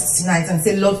request tonight and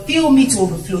say, Lord, fill me to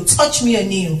overflow. Touch me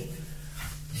anew.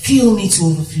 Fill me to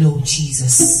overflow,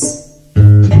 Jesus.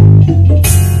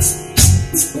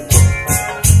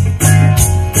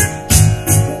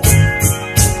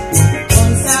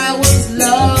 Once I was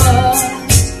lost,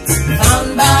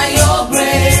 found by your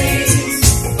grace,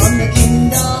 from the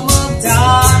kingdom of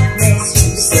darkness,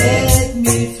 you set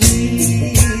me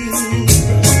free.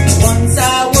 Once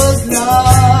I was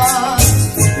lost,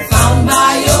 found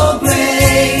by your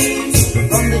grace,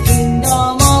 from the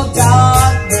kingdom of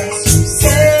darkness, you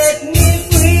set me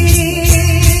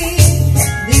free.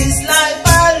 This life I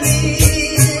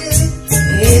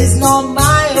live is not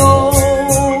my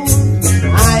own.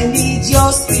 I need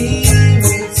your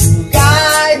spirit to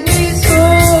guide me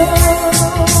through.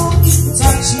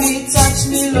 Touch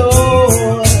me,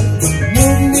 Lord.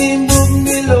 Move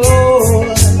me,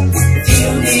 Lord.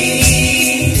 Fill me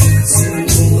to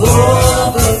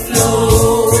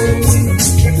overflow.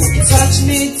 Touch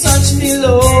me,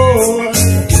 Lord.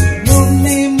 Move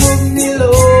me,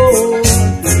 Lord.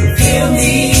 Fill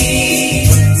me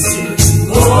to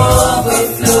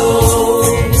overflow.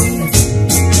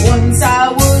 Once I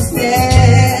was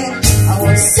dead, I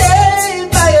was saved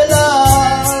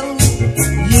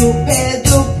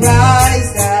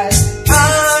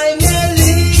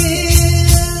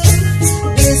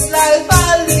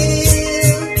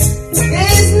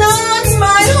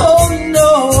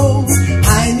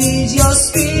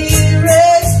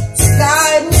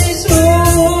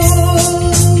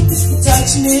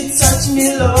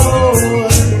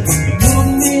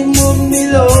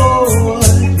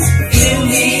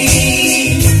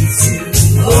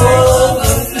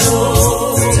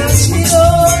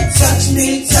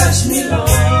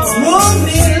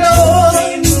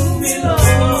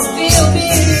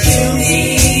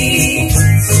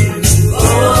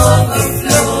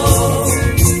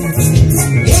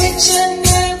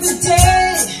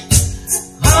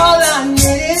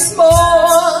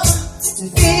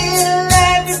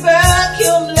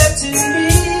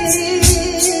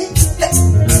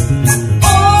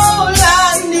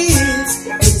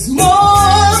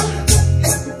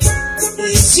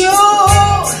It's you.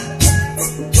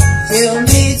 Fill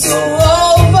me to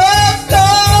overflow.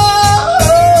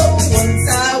 Once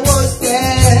I was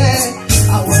there,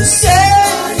 I was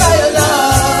saved by your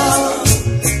love.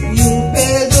 You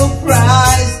paid the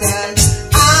price that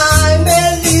I may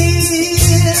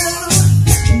live.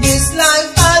 This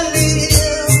life I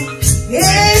live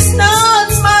is not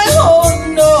my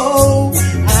own, no.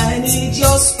 I need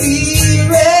your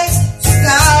spirit to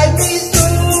guide me through.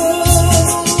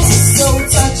 So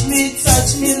touch me,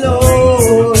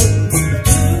 Lord.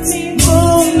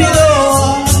 Move me,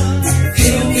 Lord.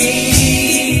 Fill me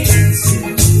to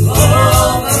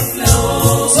overflow.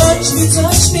 Touch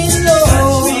me,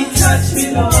 Lord. Touch me,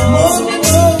 Lord. Move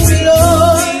me,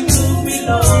 Lord.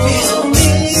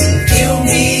 Fill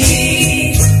me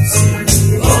to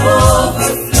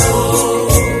overflow.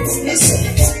 Listen,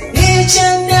 each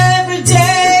and every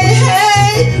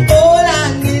day, all I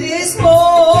need is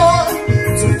more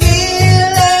to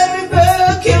fill every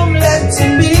vacuum left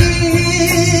in me.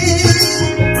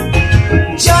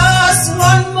 Just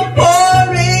one more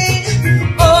pouring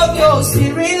of your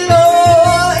spirit,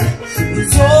 Lord,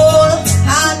 is all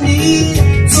I need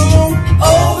to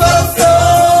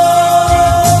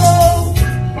overflow.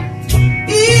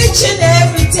 Each and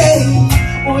every day,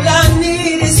 all I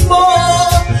need is more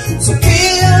to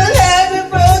fill every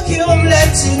vacuum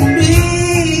left in me.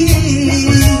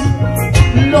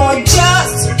 Lord,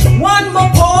 just one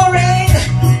more pouring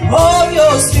of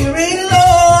your spirit,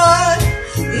 Lord,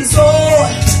 is all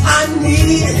I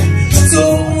need to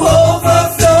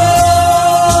overflow.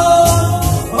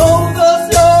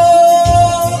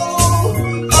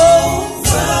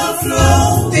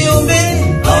 Overflow. Fill me.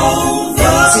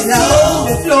 Till I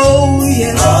overflow,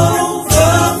 yeah.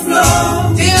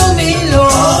 Fill me,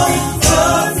 Lord.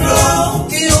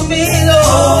 Fill me,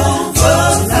 Lord.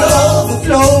 Till I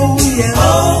overflow, yeah.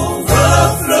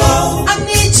 I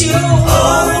need you.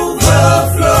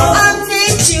 I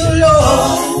need you,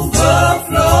 Lord.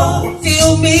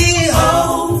 Fill me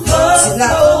till I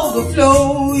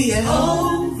overflow, yeah.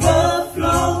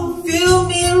 Fill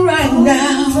me right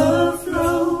now.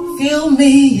 Fill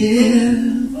me, yeah.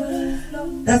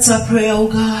 That's our prayer, oh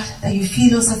God, that you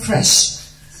feed us afresh.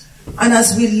 And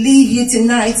as we leave you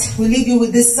tonight, we leave you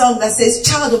with this song that says,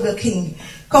 Child of the King.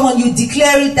 Come on, you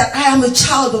declare it that I am a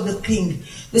child of the King.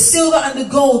 The silver and the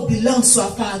gold belongs to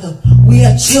our Father. We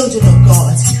are children of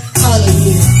God.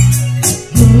 Hallelujah.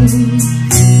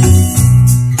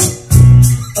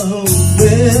 Oh,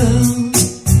 well,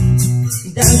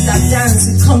 dance that dance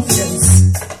with confidence.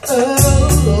 Oh,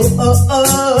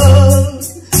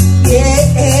 yeah.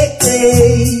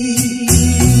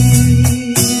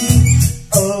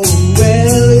 Oh,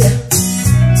 well,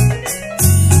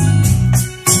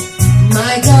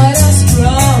 my God has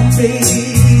promised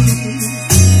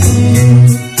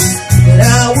that I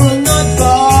will not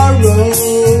borrow.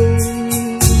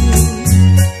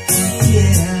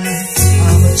 Yeah.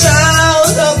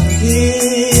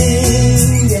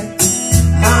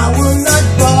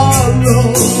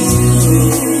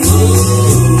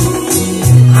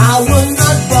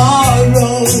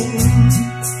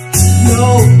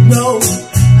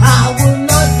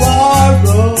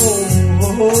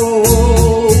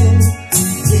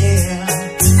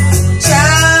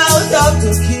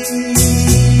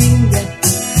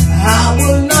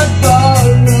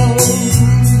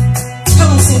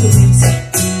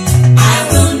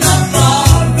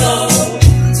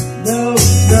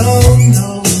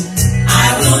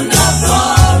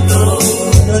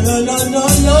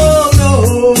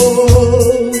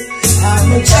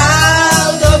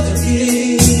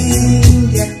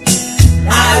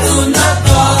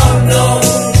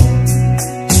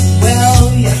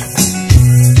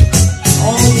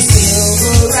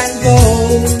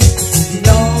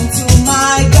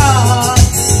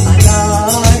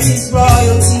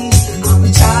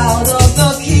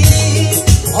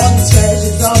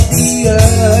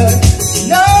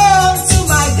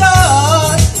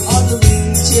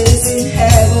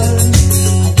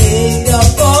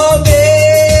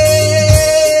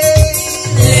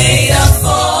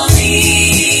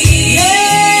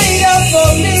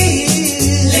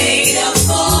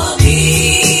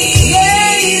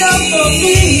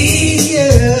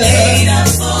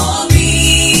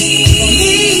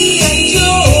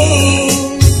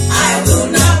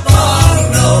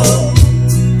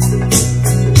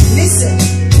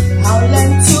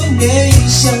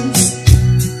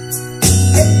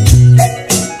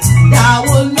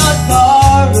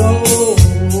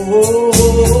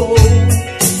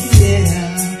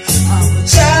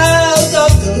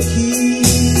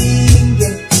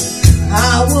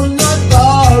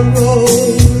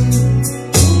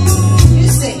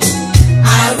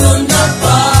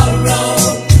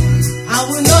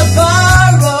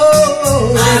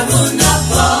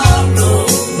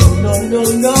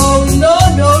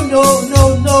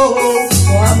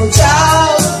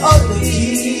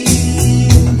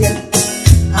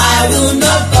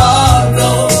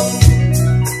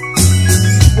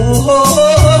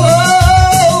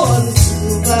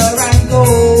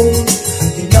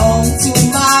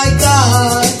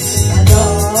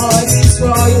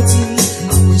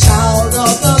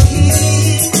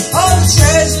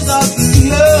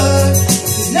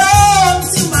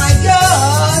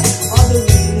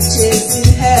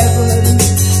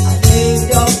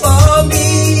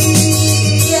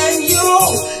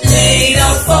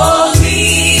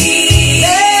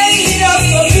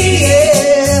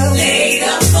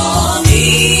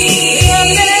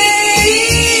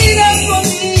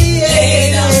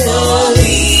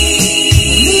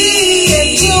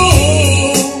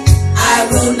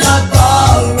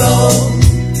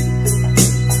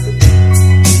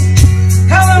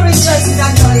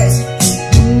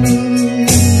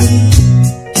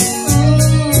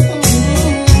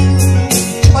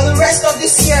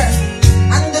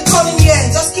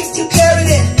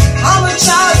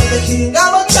 King.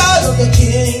 I'm a child of the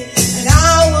King, and I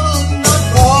will not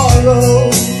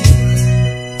borrow.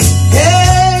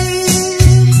 Hey,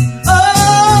 oh,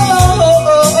 oh, oh, oh,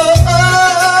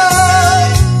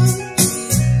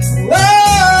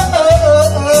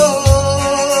 oh.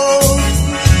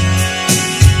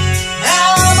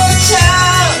 I'm a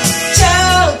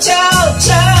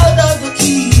child of the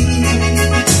King.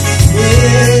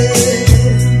 Yeah.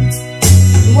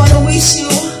 We want to wish you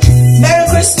Merry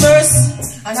Christmas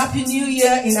and Happy New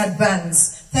Year in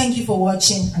advance. Thank you for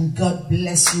watching, and God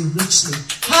bless you richly.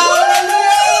 Hallelujah!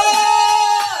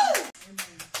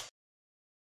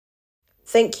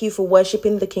 Thank you for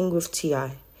worshipping the King with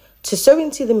T.I. To sow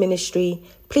into the ministry,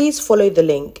 please follow the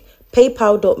link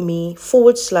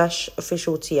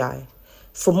paypal.me/official TI.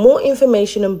 For more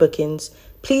information and bookings,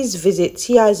 please visit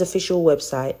TI's official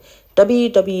website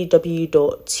www.t-i.com.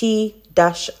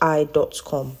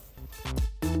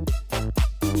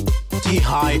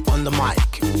 T-High on the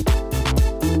mic.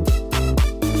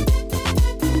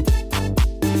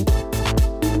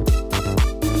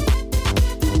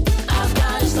 I've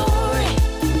got a story.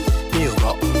 New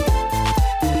rock.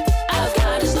 I've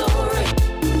got a story.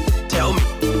 Tell me.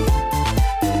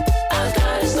 I've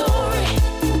got a story.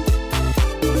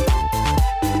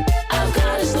 I've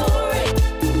got a story.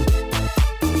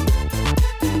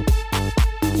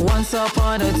 Once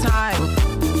upon a time,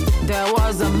 there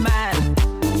was a man.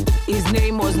 His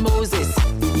name was Moses.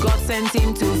 God sent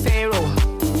him to Pharaoh.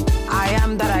 I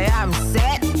am that I am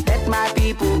said, let my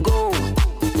people go.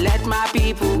 Let my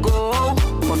people go.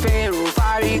 For Pharaoh,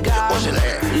 Fariga,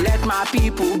 let my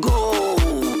people go.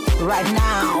 Right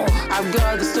now, I've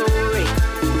got the story.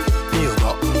 New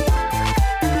rock.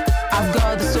 I've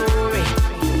got the story.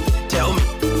 Tell me.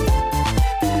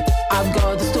 I've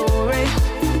got the story.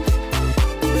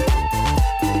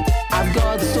 I've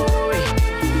got the story.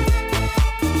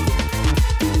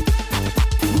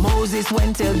 Moses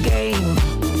went again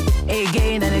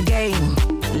and again.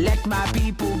 Let my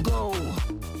people